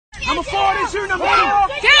Number 4, this you, number 4.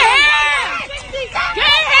 Get him! Get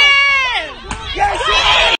him!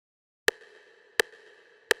 Yes,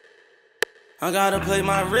 I gotta play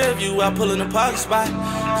my rear view, I pull in the parking spot.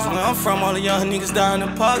 Cause where I'm from, all the young niggas die in the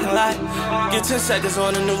parking lot. Get 10 seconds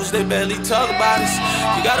on the news, they barely talk about us.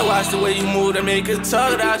 You gotta watch the way you move, they make it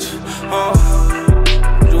talk about you.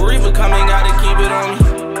 The reaper coming, gotta keep it on me.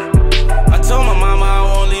 I told my mama I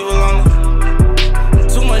won't leave her alone.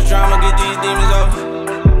 Too much drama, get these demons off.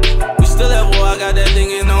 We still at war, I got that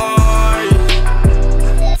thing in on.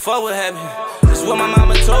 Fuck what happened. That's what my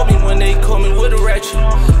mama told me when they called me with a ratchet.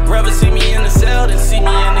 Rather see me in the cell than see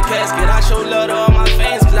me in the casket. I show love to all my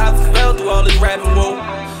fans cause I fell through all this rapping, whoa.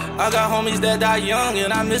 I got homies that die young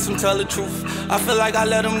and I miss them, tell the truth. I feel like I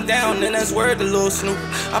let them down and that's word to Lil Snoop.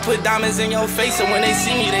 I put diamonds in your face and when they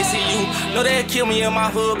see me, they see you. Know they'll kill me in my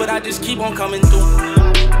hood, but I just keep on coming through.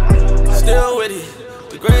 Still with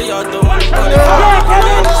it. The graveyard throwing the bloody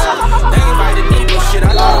fire. They invited me, but shit,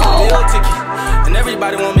 I got a bill ticket. And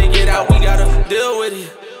everybody won't make it out, we gotta deal with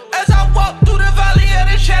it. As I walk through the valley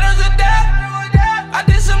of the shadows of death, I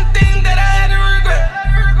did some things that I had to regret.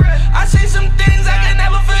 I see some things I can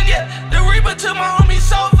never forget. The reaper took my homie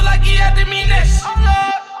soul, feel like he had to me next.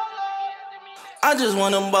 I just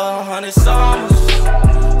want them ball 100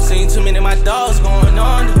 summers. Seen too many of my dogs going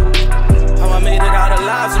under. How I made it out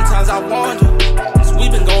alive, sometimes I wonder. Cause we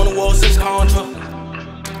been going to war since Contra.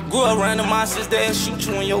 Grew up around the monsters that shoot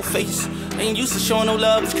you in your face. Ain't used to showing no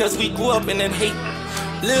love because we grew up in that hate.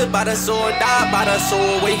 Live by the sword, die by the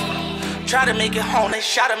sword way. Try to make it home, they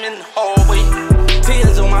shot him in the hallway.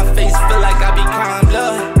 Tears on my face, feel like I be crying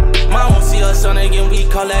blood. Mom won't see her son again, we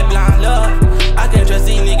call that blind love. I can't trust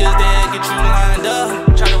these niggas that get you lined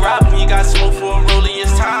up. Try to rob me, got smoke for a rollie,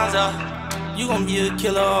 it's time's up. You gon' be a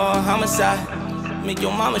killer or homicide. Make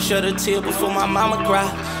your mama shed a tear before my mama cry.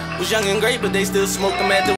 Was young and great, but they still smoked them at the